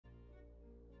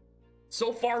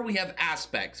So far, we have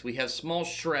aspects. We have small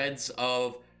shreds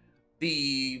of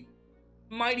the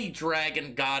mighty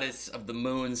dragon goddess of the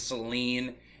moon,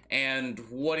 Selene, and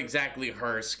what exactly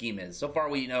her scheme is. So far,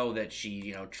 we know that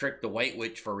she, tricked the White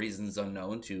Witch for reasons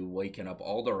unknown to waken up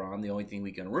Alderaan. The only thing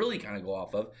we can really kind of go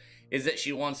off of is that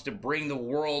she wants to bring the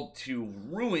world to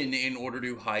ruin in order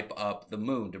to hype up the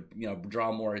moon, to,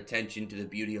 draw more attention to the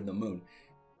beauty of the moon.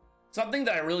 Something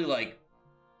that I really like,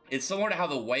 it's similar to how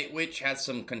the White Witch has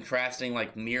some contrasting,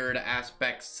 mirrored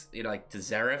aspects, to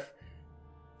Zareth.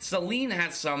 Selene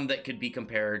has some that could be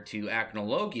compared to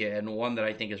Acnologia, and one that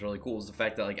I think is really cool is the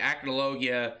fact that,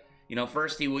 Acnologia,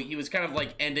 first he was kind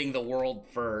of, ending the world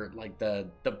for,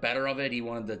 the better of it. He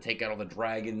wanted to take out all the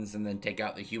dragons and then take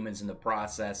out the humans in the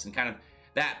process, and kind of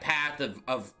that path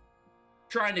of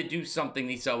trying to do something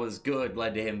he saw was good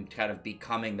led to him kind of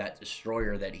becoming that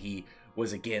destroyer that he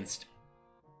was against.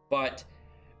 But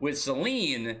with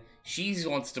Selene, she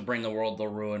wants to bring the world to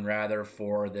ruin rather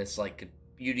for this,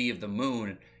 beauty of the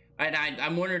moon. And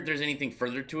I'm wondering if there's anything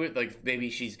further to it.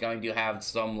 Maybe she's going to have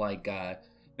some,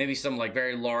 maybe some,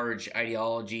 very large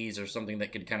ideologies or something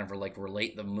that could kind of,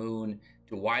 relate the moon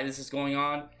to why this is going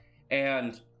on.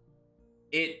 And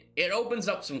it opens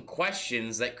up some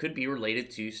questions that could be related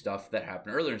to stuff that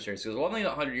happened earlier in the series. Because one thing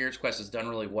that 100 Years Quest has done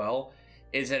really well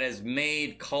is it has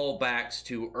made callbacks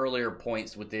to earlier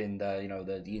points within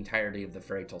the entirety of the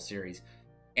fairy tale series.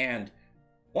 And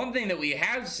one thing that we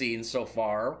have seen so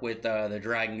far with the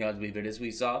Dragon Gods we've been is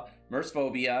we saw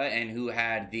Mercephobia, and who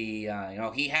had the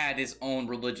he had his own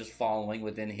religious following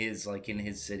within his in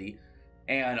his city,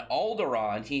 and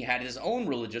Alderaan, he had his own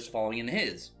religious following in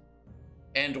his.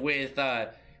 And with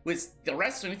the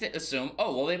rest, we assume,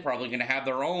 oh well, they're probably going to have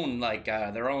their own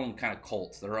their own kind of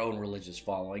cults, their own religious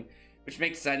following. Which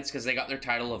makes sense because they got their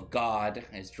title of God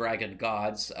as dragon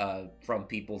gods from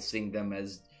people seeing them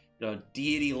as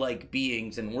deity-like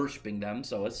beings and worshiping them.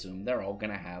 So assume they're all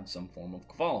going to have some form of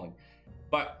following.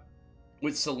 But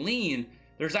with Selene,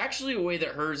 there's actually a way that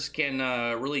hers can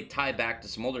really tie back to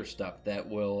some older stuff that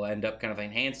will end up kind of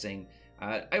enhancing,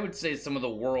 I would say, some of the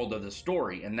world of the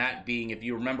story. And that being, if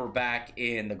you remember back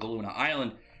in the Galuna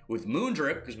Island with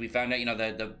Moondrip, because we found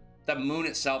out, the moon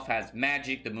itself has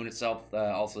magic. The moon itself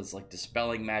also is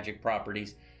dispelling magic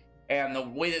properties. And the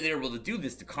way that they were able to do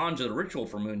this, to conjure the ritual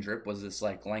for Moondrip, was this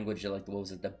language of what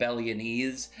was it, the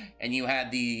Bellionese. And you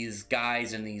had these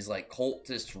guys in these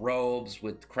cultist robes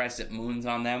with crescent moons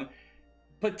on them.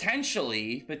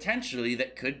 Potentially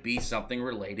that could be something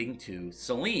relating to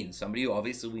Selene. Somebody who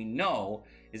obviously we know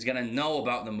is going to know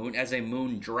about the moon as a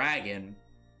moon dragon.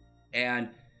 And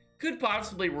could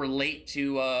possibly relate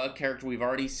to a character we've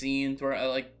already seen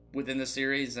within the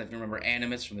series. If you remember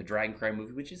Animus from the Dragon Cry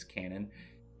movie, which is canon,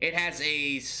 it has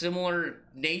a similar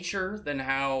nature than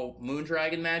how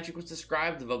Moondragon magic was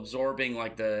described, of absorbing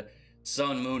the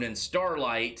sun, moon, and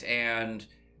starlight. And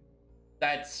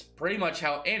that's pretty much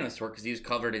how Animus worked, because he was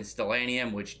covered in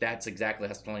stellanium, which that's exactly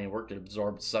how stellanium worked. It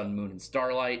absorbed sun, moon, and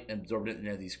starlight, and absorbed it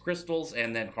into these crystals,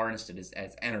 and then harnessed it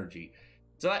as energy.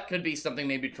 So that could be something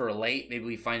maybe to relate. Maybe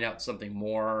we find out something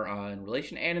more in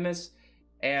relation to Animus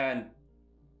and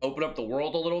open up the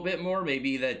world a little bit more.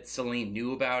 Maybe that Selene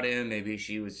knew about him. Maybe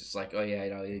she was just oh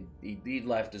yeah, he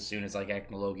left as soon as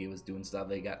Acnologia was doing stuff.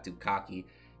 They got too cocky.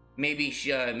 Maybe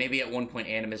maybe at one point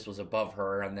Animus was above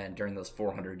her, and then during those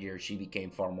 400 years she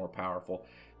became far more powerful.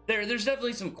 There's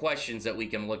definitely some questions that we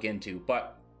can look into,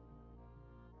 but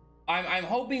I'm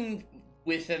hoping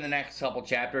within the next couple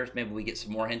chapters, maybe we get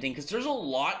some more hinting, because there's a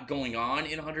lot going on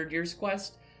in 100 Years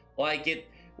Quest.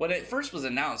 When it first was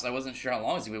announced, I wasn't sure how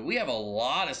long it's going to be. We have a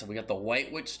lot of stuff. We got the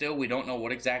White Witch still. We don't know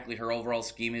what exactly her overall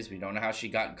scheme is. We don't know how she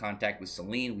got in contact with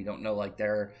Selene. We don't know,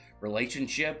 their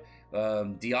relationship.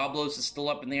 Diablos is still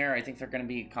up in the air. I think they're going to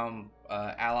become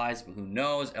allies, but who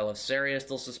knows? Elisaria is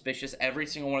still suspicious. Every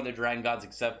single one of the dragon gods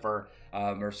except for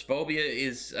Mercephobia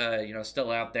is,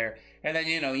 still out there. And then,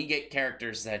 you get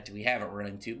characters that we haven't run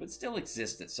into, but still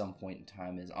exist at some point in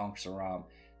time, as Ankh-Saram.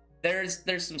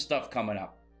 There's some stuff coming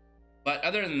up. But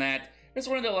other than that, I just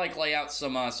wanted to, lay out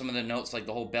some of the notes, the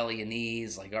whole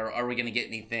Bellionese. Are we going to get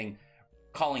anything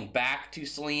calling back to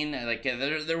Selene?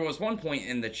 There was one point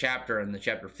in chapter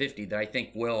 50, that I think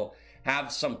will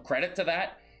have some credit to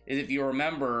that. Is if you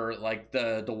remember,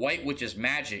 the White Witch's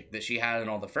magic that she had in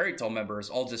all the fairy tale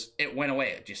members, it went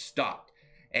away. It just stopped.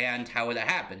 And how would that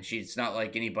happen? It's not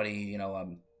like anybody,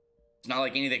 it's not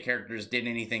like any of the characters did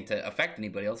anything to affect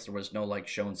anybody else. There was no,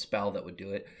 shown spell that would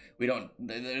do it.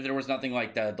 There was nothing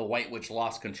like the White Witch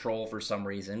lost control for some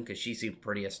reason, because she seemed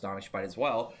pretty astonished by it as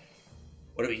well.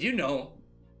 What we do know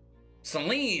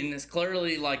Selene is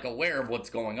clearly like aware of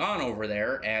what's going on over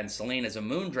there, and Selene is a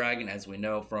moon dragon, as we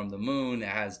know from the moon. It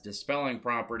has dispelling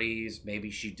properties.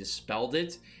 Maybe she dispelled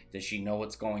it. Does she know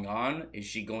what's going on? Is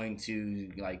she going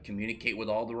to like communicate with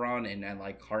Alderaan and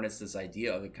like harness this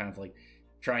idea of it, kind of like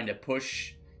trying to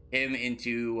push him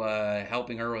into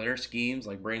helping her with her schemes,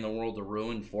 like bring the world to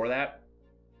ruin for that?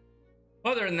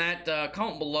 Other than that,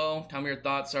 comment below. Tell me your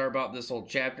thoughts are about this whole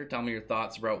chapter. Tell me your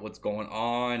thoughts about what's going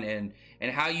on and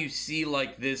how you see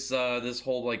like this this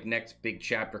whole like next big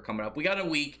chapter coming up. We got a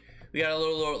week. We got a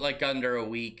little like under a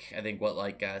week. I think what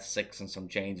like 6 and some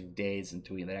change of days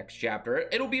until the next chapter.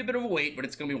 It'll be a bit of a wait, but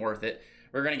it's gonna be worth it.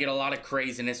 We're gonna get a lot of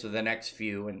craziness with the next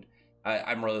few, and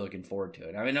I'm really looking forward to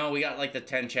it. I mean, no, we got like the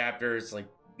 10 chapters, like,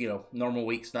 you know, normal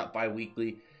weeks, not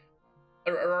bi-weekly.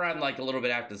 Around like a little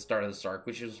bit after the start of this arc,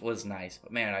 which was nice,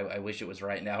 but man, I wish it was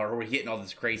right now, or we're getting all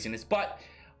this craziness. But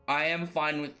I am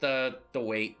fine with the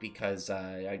wait, because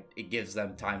it gives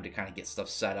them time to kind of get stuff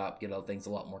set up, get all things a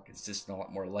lot more consistent, a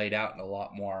lot more laid out, and a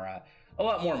lot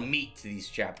more meat to these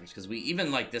chapters. Because we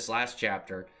even like this last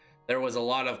chapter, there was a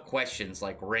lot of questions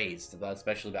like raised,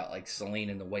 especially about like Selene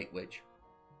and the White Witch.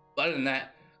 But other than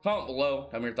that, comment below.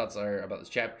 Tell me your thoughts are about this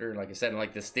chapter. Like I said, and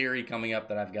like this theory coming up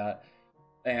that I've got.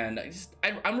 And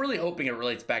I'm really hoping it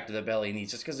relates back to the Belly Knees,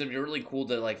 just because it'd be really cool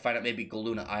to like find out maybe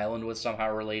Galuna Island was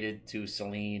somehow related to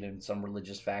Selene and some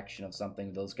religious faction of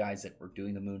something, those guys that were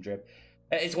doing the moon drip.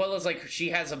 As well as like she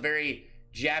has a very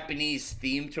Japanese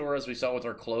theme to her, as we saw with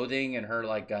her clothing and her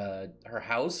like her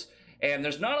house. And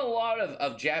there's not a lot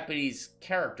of Japanese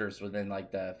characters within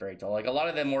like the fairy tale. Like a lot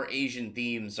of them more Asian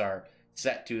themes are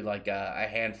set to like a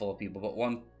handful of people, but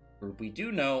one group we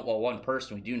do know, well, one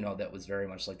person we do know that was very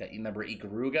much like that. You remember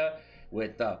Ikaruga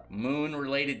with moon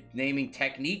related naming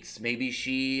techniques? Maybe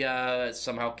she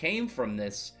somehow came from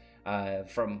this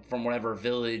from whatever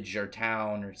village or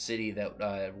town or city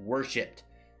that worshipped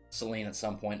Selene at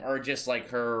some point, or just like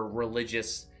her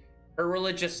religious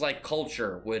like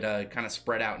culture would kind of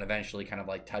spread out and eventually kind of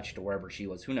like touch to wherever she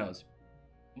was. Who knows?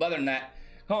 But other than that,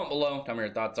 comment below, tell me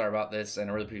your thoughts are about this, and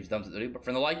I really appreciate thumbs up the video. But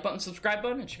from the like button, subscribe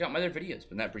button, and check out my other videos.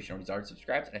 But that, appreciate all these already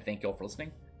subscribed, and I thank you all for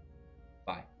listening.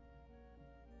 Bye.